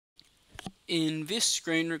In this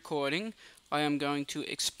screen recording, I am going to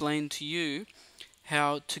explain to you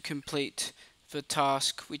how to complete the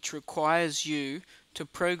task which requires you to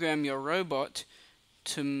program your robot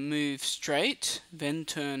to move straight, then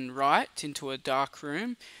turn right into a dark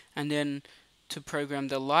room, and then to program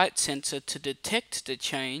the light sensor to detect the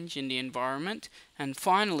change in the environment, and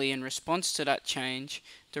finally, in response to that change,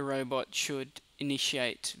 the robot should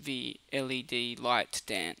initiate the LED light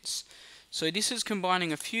dance. So this is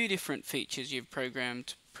combining a few different features you've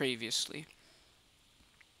programmed previously.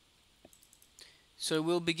 So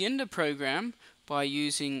we'll begin the program by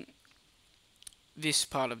using this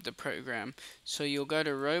part of the program. So you'll go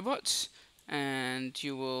to robots and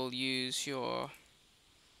you will use your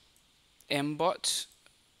mBot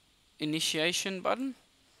initiation button.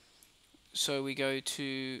 So we go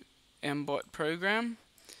to mBot program,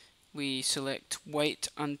 we select wait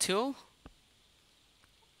until,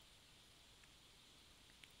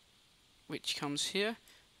 which comes here,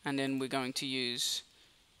 and then we're going to use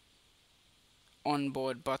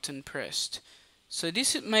onboard button pressed. So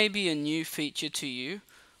this may be a new feature to you.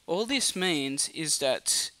 All this means is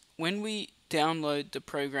that when we download the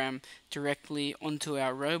program directly onto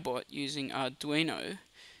our robot using Arduino,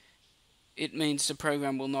 it means the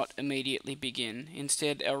program will not immediately begin.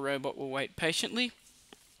 Instead, our robot will wait patiently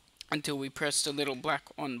until we press the little black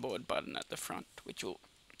onboard button at the front, which will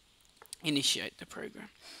initiate the program.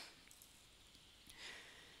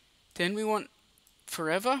 Then we want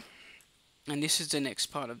forever, and this is the next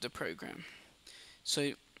part of the program.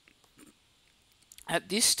 So at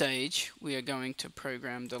this stage, we are going to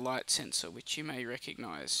program the light sensor, which you may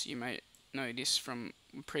recognize. You may know this from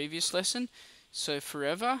a previous lesson. So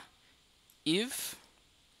forever, if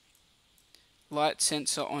light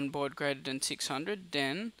sensor onboard greater than 600,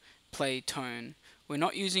 then play tone. We're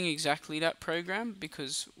not using exactly that program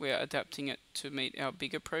because we're adapting it to meet our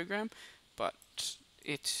bigger program, but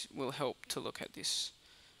it will help to look at this.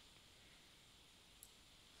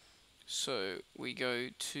 So we go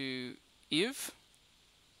to if,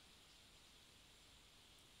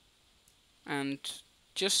 and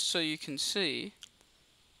just so you can see,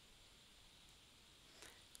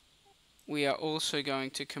 we are also going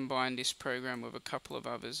to combine this program with a couple of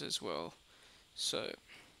others as well. So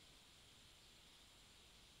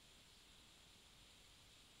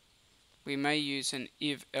we may use an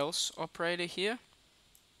if-else operator here,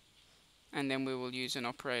 and then we will use an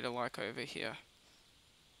operator like over here.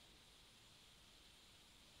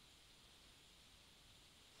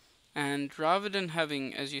 And rather than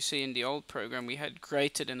having, as you see in the old program, we had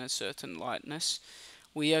greater than a certain lightness,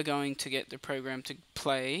 we are going to get the program to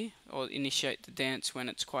play or initiate the dance when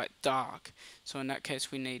it's quite dark. So in that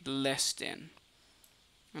case we need less than.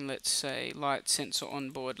 And let's say light sensor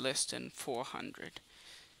onboard less than 400.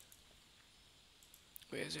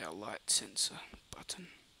 Where's our light sensor button?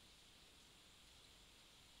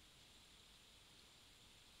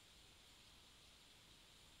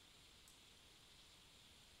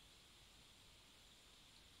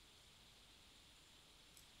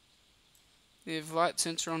 If light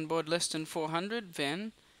sensor on board less than 400,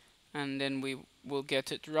 then, and then we will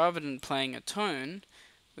get it, rather than playing a tone,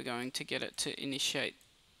 we're going to get it to initiate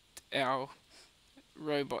our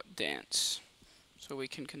robot dance. So we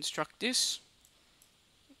can construct this,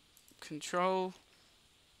 control,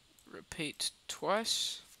 repeat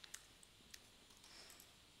twice,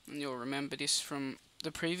 and you'll remember this from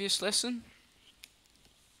the previous lesson.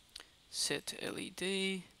 Set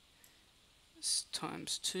LED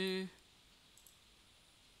times 2,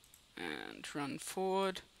 and run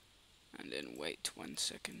forward, and then wait 1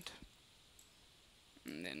 second.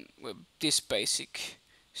 And then this basic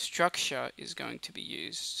structure is going to be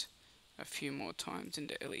used a few more times in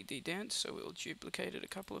the LED dance, so we'll duplicate it a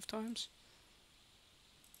couple of times.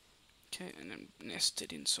 Okay, and then nest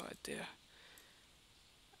it inside there.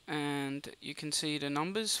 And you can see the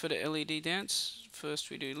numbers for the LED dance. First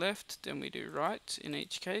we do left, then we do right in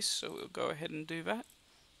each case, so we'll go ahead and do that.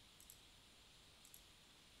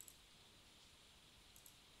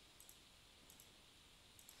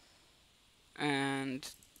 And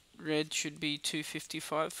red should be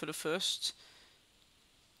 255 for the first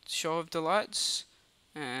show of the lights,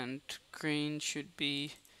 and green should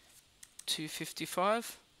be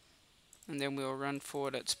 255, and then we'll run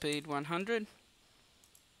forward at speed 100,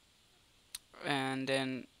 and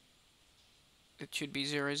then it should be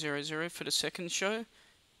 000 for the second show,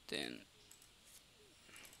 then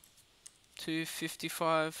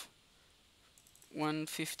 255,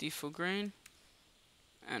 150 for green,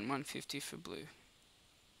 and 150 for blue.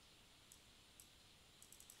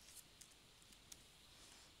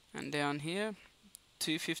 And down here,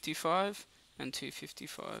 255 and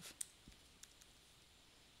 255.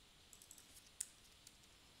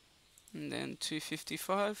 and then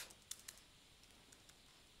 255,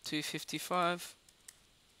 255,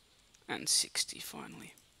 and 60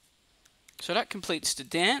 finally. So that completes the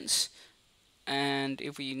dance, and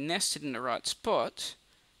if we nest it in the right spot,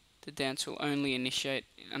 the dance will only initiate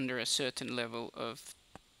under a certain level of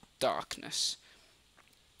darkness.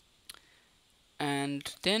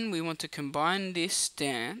 And then we want to combine this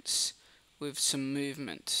dance with some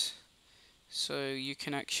movement. So you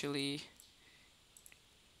can actually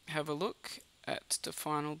have a look at the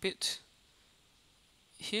final bit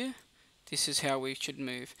here. This is how we should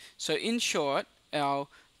move. So in short, our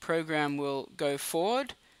program will go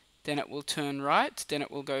forward, then it will turn right, then it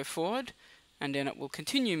will go forward, and then it will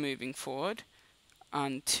continue moving forward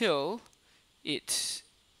until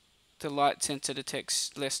the light sensor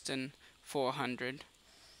detects less than 400.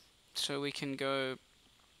 So we can go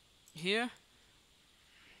here,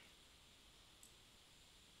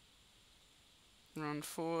 run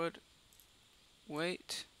forward,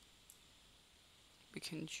 wait. We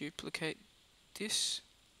can duplicate this.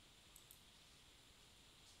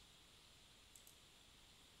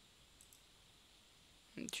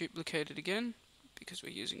 And duplicate it again because we're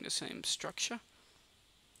using the same structure.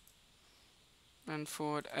 Run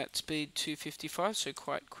forward at speed 255, so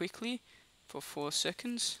quite quickly for 4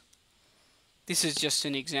 seconds. This is just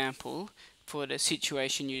an example for the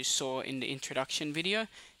situation you saw in the introduction video.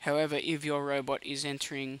 However, if your robot is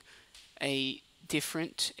entering a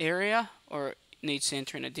different area or needs to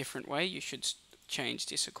enter in a different way, you should change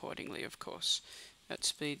this accordingly, of course. At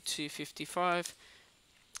speed 255,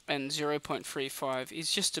 and 0.35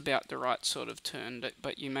 is just about the right sort of turn,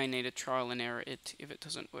 but you may need to trial and error it if it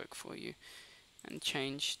doesn't work for you, and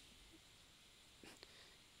change.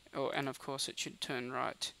 Oh, and of course it should turn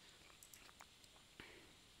right.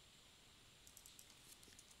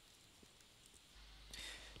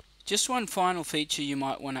 Just one final feature you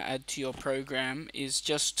might want to add to your program is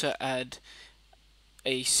just to add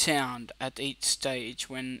a sound at each stage.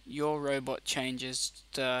 When your robot changes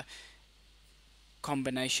the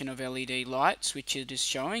combination of LED lights which it is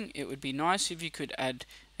showing, it would be nice if you could add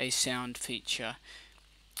a sound feature.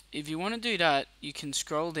 If you want to do that, you can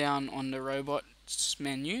scroll down on the robots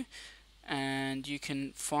menu and you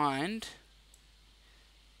can find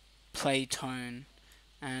play tone,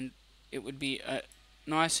 and it would be a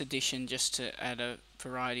nice addition just to add a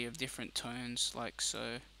variety of different tones like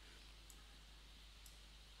so.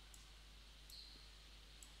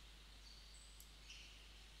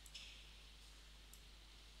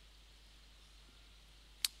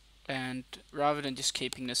 And rather than just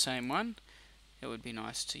keeping the same one, it would be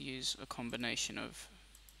nice to use a combination of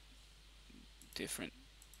different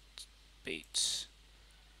beats.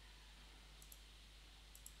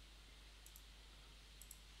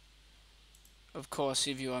 Of course,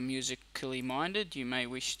 if you are musically minded, you may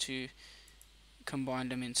wish to combine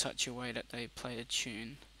them in such a way that they play a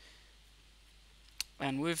tune.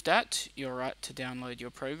 And with that, you're right to download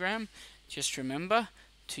your program. Just remember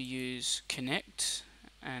to use connect,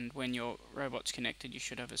 and when your robot's connected you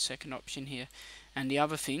should have a second option here. And the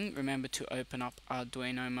other thing, remember to open up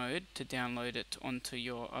Arduino mode to download it onto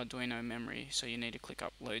your Arduino memory, so you need to click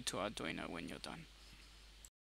upload to Arduino when you're done.